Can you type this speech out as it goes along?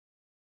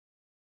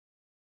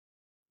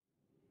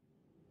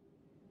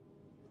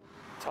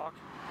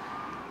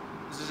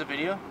a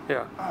video?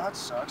 Yeah. Oh, that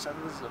sucks. I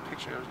think this is a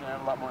picture. It was gonna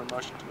have a lot more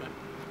emotion to it.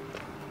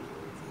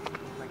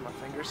 Like my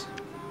fingers.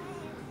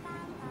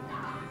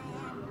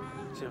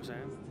 See what I'm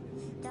saying?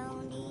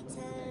 Don't need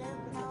to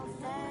look no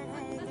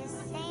further. This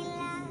ain't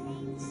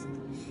lies.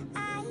 I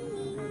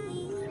know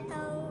peace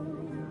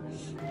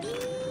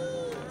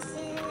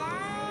and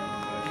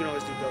lies. You can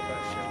always do dope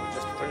ass shit.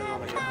 Just put it on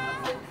like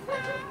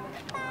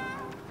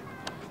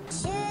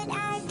Should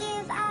I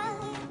give up?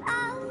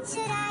 Or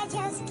should I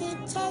just keep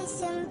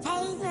chasing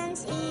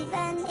pavements,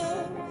 even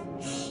if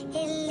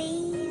it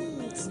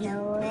leads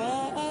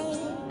nowhere?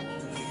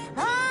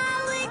 Or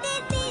would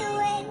it be a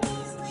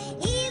waste,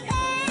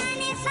 even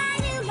if I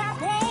knew my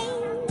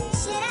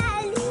place? Should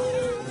I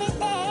leave it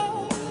there?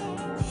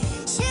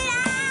 Should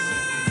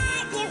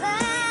I give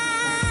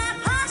up?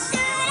 Or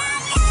should I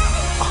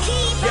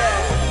keep on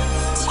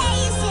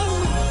chasing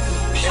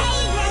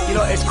pavements? You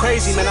know, it's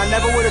crazy, man. I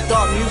never would have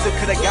thought music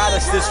could have got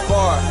us this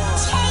far.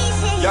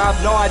 Y'all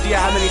have no idea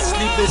how many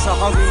sleepless and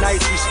hungry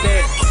nights we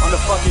spent on the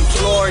fucking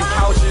floor and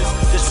couches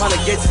just trying to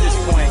get to this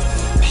point.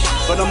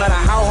 But no matter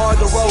how hard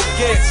the road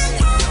gets,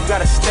 you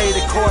gotta stay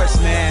the course,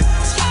 man.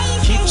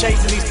 Keep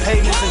chasing these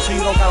pavements until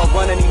you don't gotta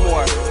run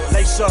anymore.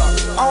 Lace up.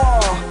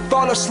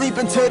 Fall asleep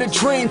until the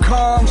dream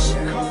comes.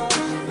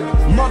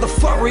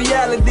 Motherfuck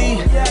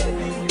reality.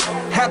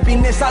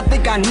 Happiness, I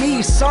think I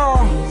need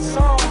some.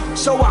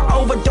 So I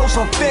overdose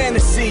on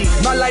fantasy.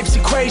 My life's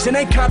equation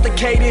ain't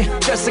complicated,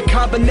 just a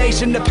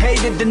combination of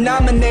hated,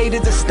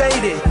 denominated, and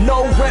stated.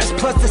 No rest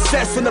plus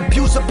success and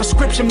abuse of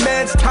prescription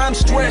meds. Time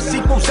stress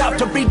equals out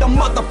to be the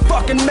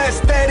motherfucking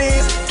mess that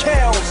is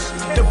chaos.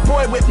 The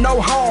boy with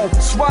no home.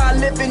 That's why I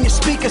live in your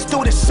speakers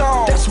through this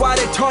song. That's why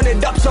they turn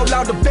it up so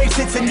loud the bass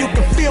hits and you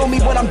can feel me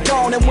when I'm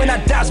gone. And when I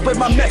die, spread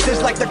my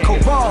message like the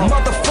Quran.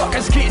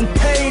 Motherfuckers getting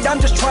paid, I'm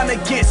just trying to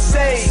get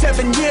saved.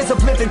 7 years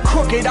of living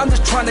crooked, I'm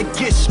just trying to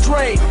get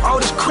straight. All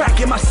this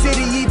crack in my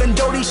city, even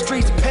though these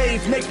streets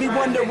paved, makes me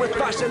wonder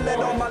if I should let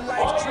all my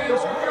life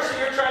dreams. First,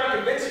 you're trying to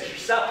convince it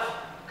yourself,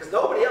 because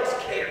nobody else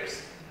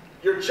cares.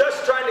 You're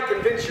just trying to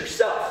convince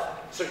yourself.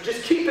 So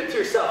just keep it to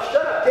yourself.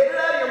 Shut up. Get it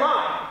out of your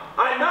mind.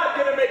 I'm not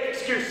gonna make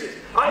excuses.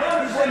 I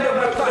understand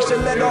If I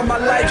should let all my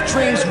life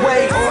dreams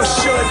wait, or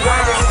should I?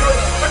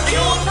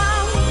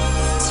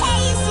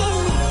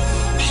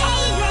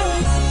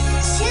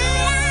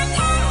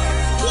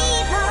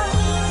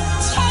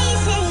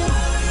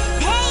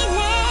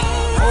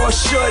 Or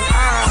should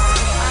I?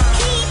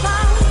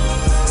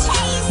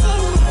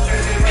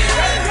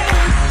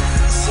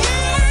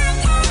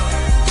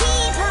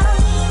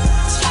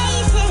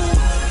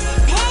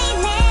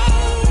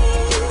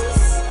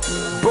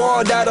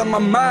 Bored out of my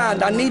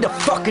mind, I need a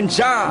fucking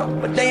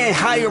job, but they ain't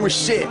hiring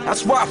shit,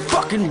 that's why I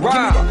fucking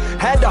rob.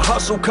 Had to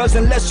hustle, cause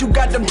unless you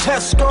got them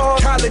test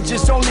scores, college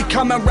is only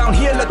coming around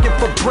here looking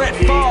for Brett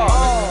Favre,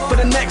 for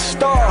the next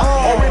star,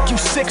 or if you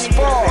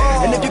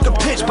 6'4", and if you can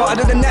pitch, but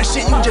other than that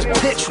shit, you just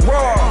pitch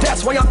raw.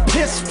 That's why I'm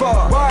pissed for,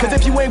 cause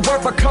if you ain't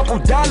worth a couple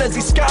dollars,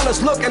 these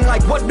scholars looking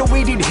like, what do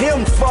we need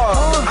him for?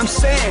 I'm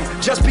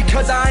saying, just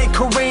because I ain't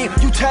Kareem,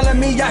 you telling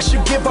me I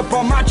should give up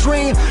on my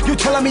dream? You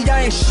telling me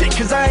I ain't shit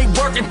cause I ain't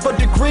working for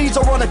degrees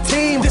or on a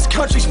team? This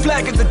country's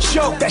flag is a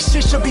joke, that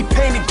shit should be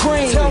painted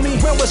green. Tell me,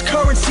 when was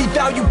currency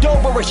valued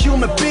over a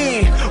human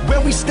being?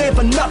 When we stand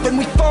for nothing,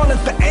 we falling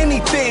for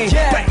anything.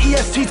 That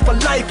EST's for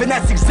life, and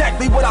that's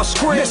exactly what I'll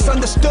scream.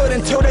 Misunderstood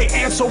until they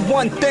answer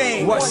one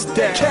thing. What's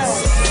that?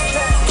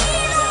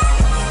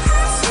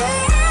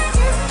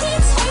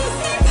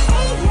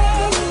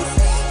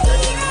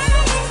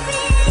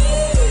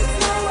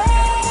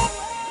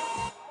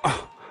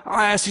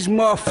 I ask these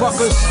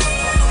motherfuckers,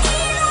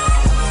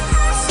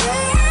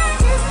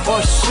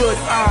 or should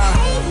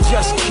I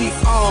just keep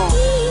on?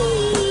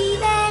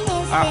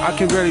 I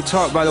can barely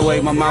talk, by the way.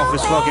 My mouth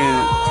is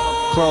fucking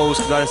closed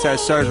because I just had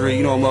surgery.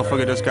 You know, a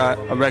motherfucker just got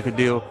a record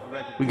deal.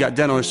 We got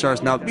dental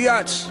insurance now.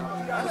 Biatch.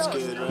 That's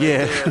good, right?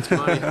 Yeah. That's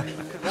money.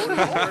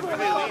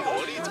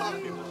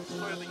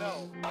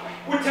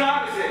 What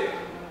time is it?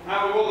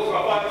 I'm rolling for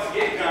about this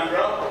game time,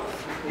 bro.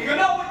 You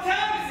gonna know what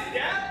time is it,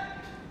 Dad?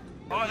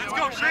 Oh, let's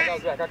go, Chris!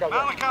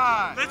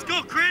 Malachi! Let's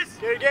go, Chris!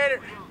 Gator, Gator.